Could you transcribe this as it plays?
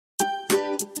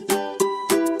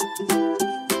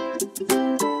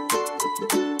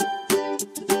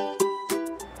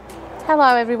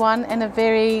Hello everyone, and a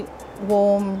very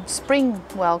warm spring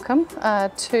welcome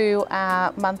to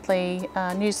our monthly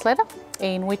newsletter,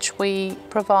 in which we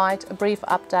provide a brief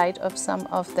update of some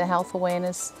of the health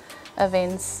awareness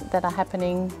events that are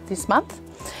happening this month.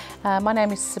 My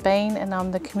name is Sabine and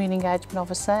I'm the Community Engagement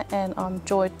Officer, and I'm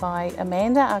joined by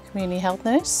Amanda, our Community Health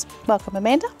Nurse. Welcome,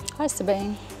 Amanda. Hi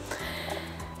Sabine.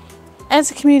 As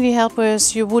a community health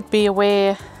nurse, you would be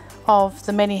aware of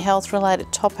the many health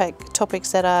related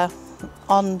topics that are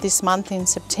on this month in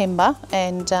September,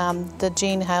 and the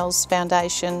Jean Hales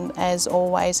Foundation, as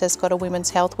always, has got a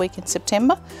Women's Health Week in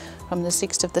September from the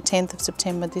 6th to the 10th of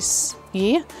September this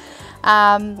year,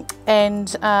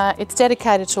 and it's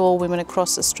dedicated to all women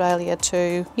across Australia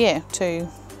to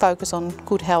focus on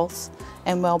good health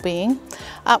and well-being.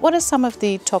 What are some of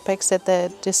the topics that they're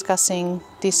discussing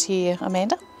this year,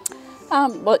 Amanda?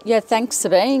 Thanks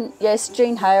Sabine. Yes,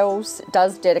 Jean Hales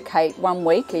does dedicate 1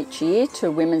 week each year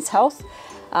to women's health,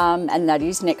 and that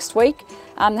is next week.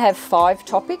 They have 5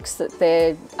 topics that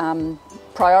they're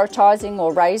prioritising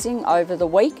or raising over the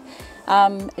week.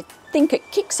 I think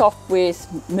it kicks off with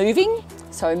moving,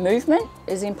 so movement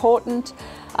is important.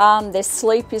 Their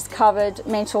sleep is covered,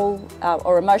 mental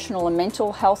or emotional and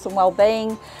mental health and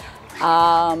well-being.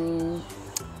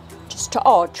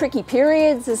 Tricky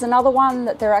periods is another one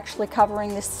that they're actually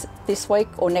covering this week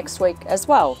or next week as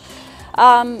well.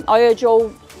 I urge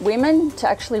all women to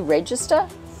actually register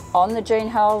on the Jean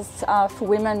Hales for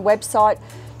Women website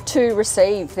to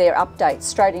receive their updates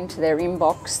straight into their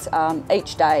inbox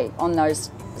each day on those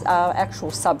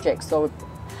actual subjects, or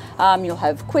you'll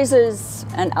have quizzes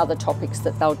and other topics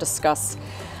that they'll discuss.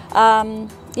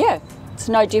 It's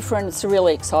no different. It's a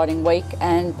really exciting week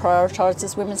and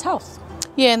prioritises women's health.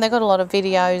 Yeah, and they've got a lot of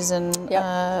videos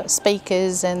and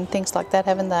speakers and things like that,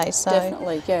 haven't they? So,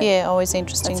 definitely, yeah. Yeah, always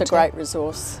interesting. It's a great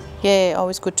resource. Yeah,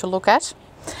 always good to look at.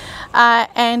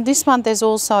 And this month there's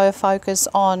also a focus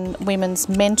on women's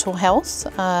mental health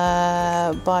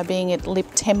by being at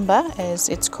Liptember, as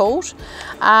it's called.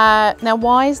 Now,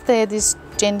 why is there this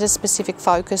gender-specific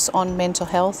focus on mental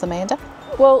health, Amanda?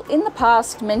 Well, in the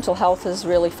past, mental health has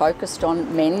really focused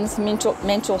on men's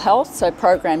mental health, so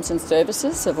programs and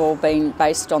services have all been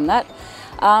based on that.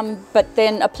 But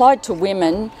then applied to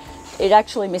women, it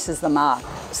actually misses the mark,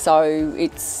 so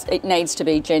it needs to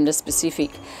be gender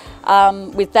specific.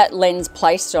 With that lens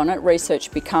placed on it,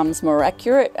 research becomes more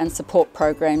accurate and support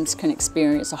programs can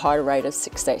experience a higher rate of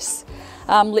success.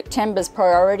 Liptember's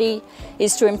priority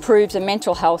is to improve the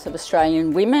mental health of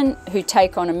Australian women who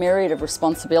take on a myriad of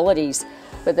responsibilities,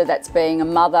 whether that's being a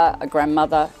mother, a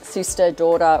grandmother, sister,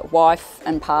 daughter, wife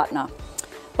and partner.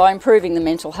 By improving the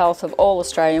mental health of all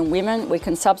Australian women, we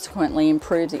can subsequently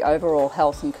improve the overall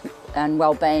health and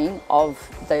well-being of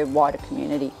the wider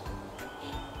community.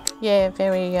 Yeah,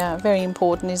 very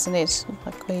important, isn't it?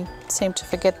 Like, we seem to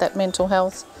forget that mental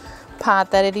health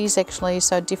part, that it is actually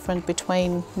so different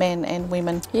between men and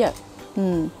women. Yeah.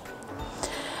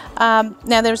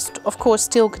 Now, there's of course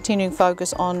still continuing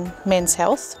focus on men's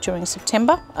health during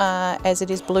September, as it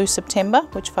is Blue September,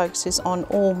 which focuses on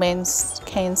all men's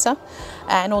cancer,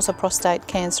 and also Prostate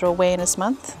Cancer Awareness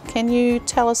Month. Can you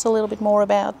tell us a little bit more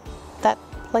about that,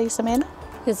 please, Amanda?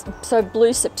 Yes, so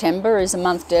Blue September is a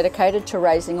month dedicated to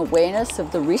raising awareness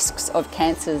of the risks of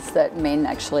cancers that men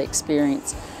actually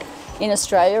experience. In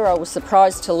Australia, I was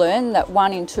surprised to learn that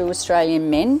 1 in 2 Australian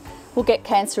men will get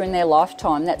cancer in their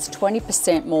lifetime. That's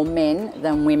 20% more men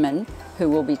than women who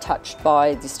will be touched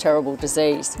by this terrible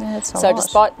disease. Yeah, that's a so lot.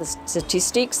 Despite the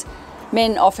statistics,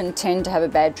 men often tend to have a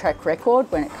bad track record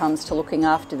when it comes to looking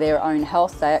after their own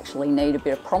health. They actually need a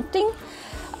bit of prompting.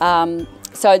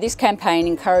 So this campaign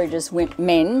encourages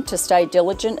men to stay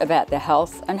diligent about their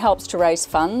health and helps to raise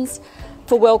funds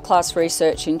for world-class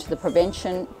research into the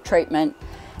prevention, treatment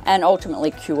and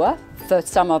ultimately cure for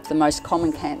some of the most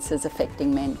common cancers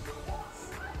affecting men.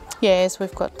 Yes,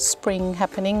 we've got spring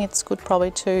happening. It's good probably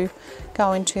to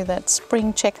go into that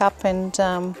spring checkup and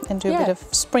do a bit of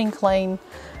spring clean,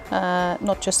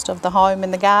 not just of the home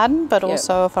and the garden, but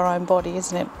also of our own body,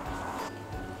 isn't it?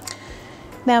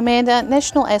 Now, Amanda,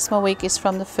 National Asthma Week is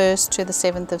from the 1st to the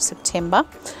 7th of September,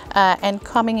 and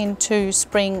coming into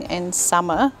spring and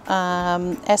summer,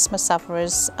 asthma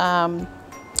sufferers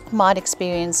might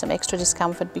experience some extra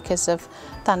discomfort because of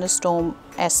thunderstorm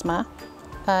asthma.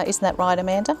 Isn't that right,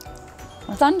 Amanda?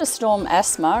 Thunderstorm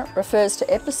asthma refers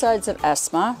to episodes of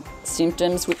asthma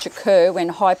symptoms which occur when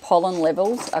high pollen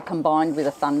levels are combined with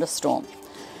a thunderstorm.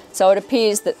 So it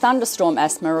appears that thunderstorm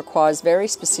asthma requires very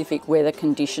specific weather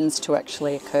conditions to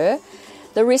actually occur.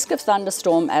 The risk of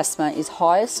thunderstorm asthma is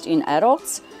highest in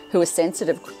adults who are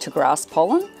sensitive to grass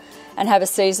pollen, and have a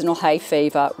seasonal hay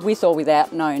fever with or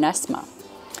without known asthma.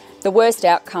 The worst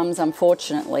outcomes,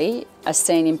 unfortunately, are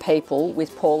seen in people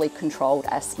with poorly controlled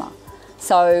asthma.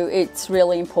 So it's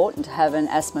really important to have an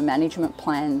asthma management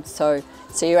plan. So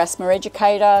see your asthma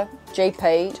educator,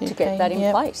 GP to get that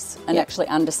in place and actually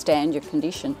understand your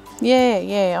condition.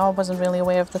 Yeah, I wasn't really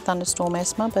aware of the thunderstorm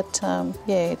asthma, but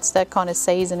yeah, it's that kind of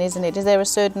season, isn't it? Is there a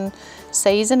certain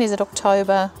season? Is it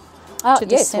October to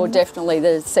December? Yes, well, definitely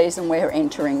the season we're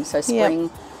entering. So spring,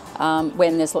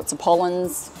 when there's lots of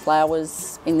pollens,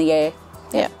 flowers in the air.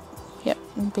 Yep,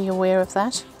 be aware of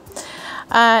that.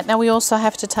 Now we also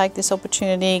have to take this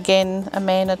opportunity again,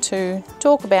 Amanda, to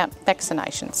talk about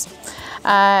vaccinations.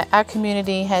 Our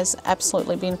community has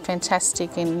absolutely been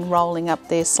fantastic in rolling up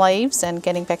their sleeves and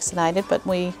getting vaccinated, but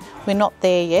we're not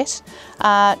there yet.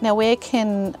 Now where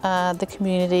can the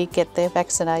community get their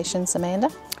vaccinations,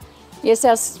 Amanda? Yes,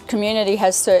 our community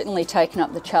has certainly taken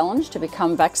up the challenge to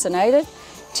become vaccinated.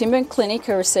 Timber Clinic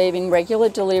are receiving regular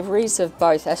deliveries of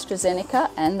both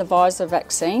AstraZeneca and the Pfizer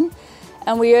vaccine.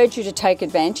 And we urge you to take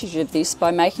advantage of this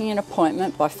by making an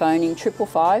appointment by phoning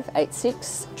 555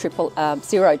 86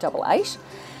 088.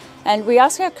 And we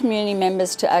ask our community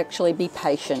members to actually be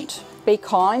patient. Be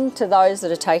kind to those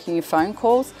that are taking your phone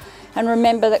calls, and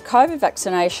remember that COVID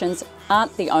vaccinations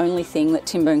aren't the only thing that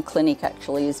Timber Clinic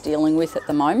actually is dealing with at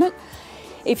the moment.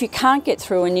 If you can't get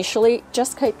through initially,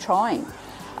 just keep trying.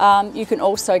 You can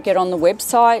also get on the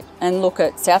website and look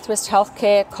at Southwest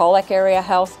Healthcare, Colac Area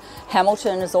Health.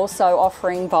 Hamilton is also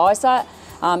offering Pfizer,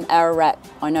 Ararat,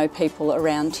 I know people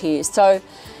around here. So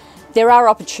there are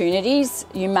opportunities.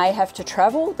 You may have to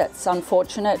travel, that's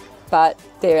unfortunate, but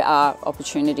there are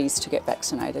opportunities to get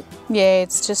vaccinated. Yeah,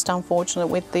 it's just unfortunate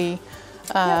with the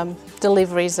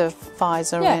deliveries of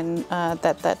Pfizer and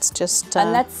that's just...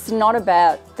 And that's not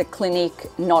about the clinic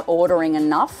not ordering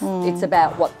enough, it's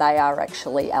about what they are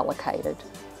actually allocated.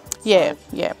 So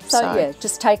yeah,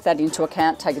 just take that into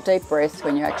account, take a deep breath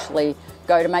when you actually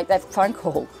go to make that phone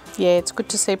call. Yeah, it's good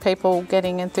to see people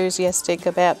getting enthusiastic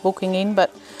about booking in,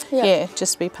 but yeah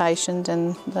just be patient,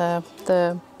 and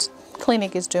the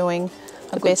clinic is doing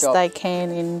the best they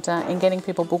can in getting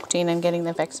people booked in and getting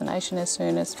their vaccination as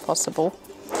soon as possible.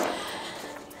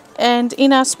 And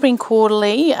in our Spring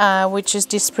Quarterly, which is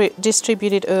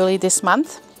distributed early this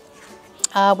month,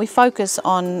 we focus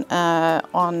on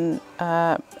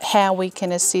how we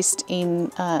can assist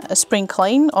in a spring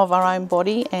clean of our own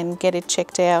body and get it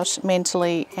checked out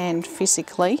mentally and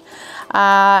physically.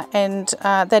 And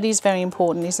that is very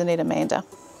important, isn't it, Amanda?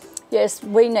 Yes,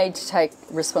 we need to take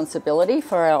responsibility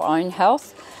for our own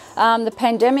health. The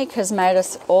pandemic has made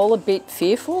us all a bit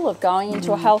fearful of going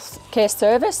into a healthcare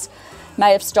service.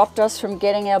 May have stopped us from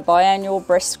getting our biannual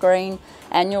breast screen,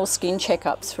 annual skin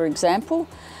checkups, for example.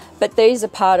 But these are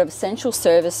part of essential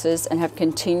services and have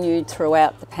continued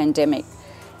throughout the pandemic.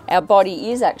 Our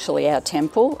body is actually our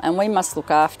temple and we must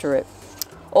look after it.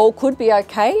 All could be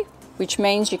okay, which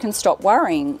means you can stop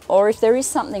worrying, or if there is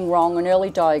something wrong, an early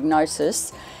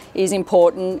diagnosis is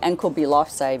important and could be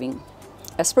life-saving.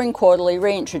 Our Spring Quarterly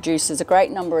reintroduces a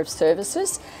great number of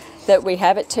services that we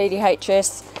have at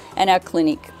TDHS and our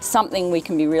clinic, something we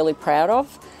can be really proud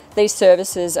of. These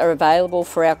services are available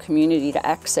for our community to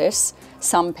access,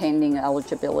 some pending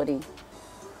eligibility.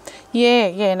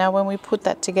 Yeah, now when we put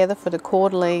that together for the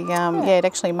quarterly, it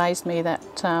actually amazed me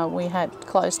that we had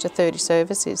close to 30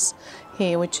 services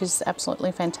here, which is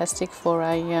absolutely fantastic for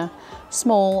a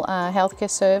small healthcare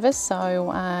service.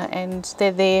 So, and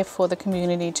they're there for the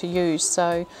community to use.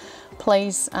 So,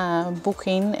 please book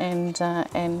in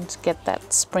and get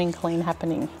that spring clean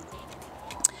happening.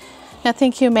 Now,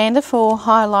 thank you, Amanda, for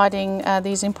highlighting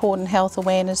these important health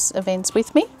awareness events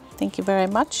with me. Thank you very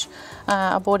much.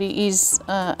 Our body is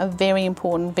a very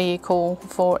important vehicle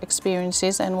for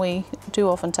experiences, and we do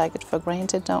often take it for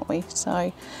granted, don't we?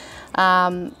 So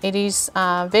it is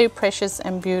very precious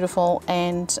and beautiful,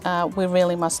 and we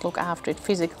really must look after it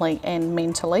physically and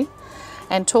mentally.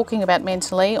 And talking about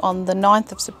mentally, on the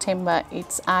 9th of September,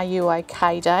 it's Are You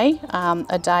OK Day,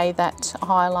 a day that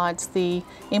highlights the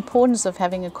importance of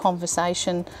having a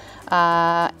conversation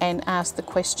and ask the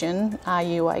question, are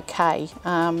you okay?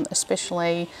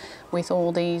 Especially with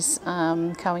all these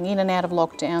going in and out of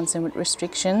lockdowns and with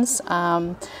restrictions.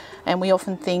 And we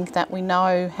often think that we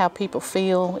know how people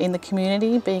feel in the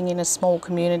community, being in a small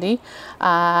community,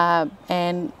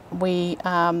 and we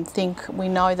think we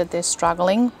know that they're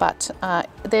struggling, but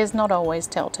there's not always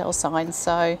telltale signs.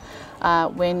 So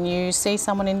when you see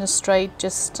someone in the street,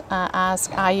 just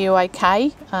ask, are you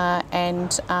okay?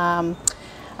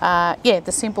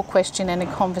 The simple question and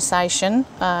a conversation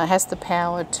has the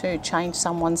power to change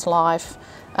someone's life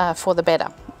for the better.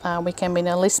 we can be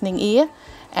a listening ear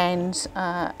and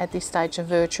at this stage a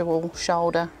virtual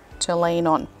shoulder to lean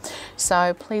on.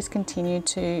 So please continue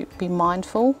to be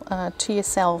mindful to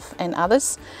yourself and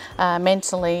others,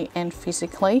 mentally and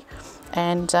physically,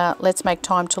 and let's make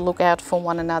time to look out for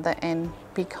one another and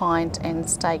be kind and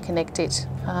stay connected.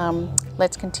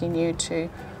 Let's continue to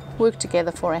work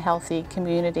together for a healthy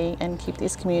community and keep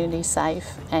this community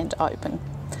safe and open.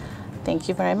 Thank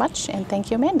you very much, and thank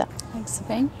you, Amanda. Thanks,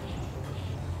 Sabine.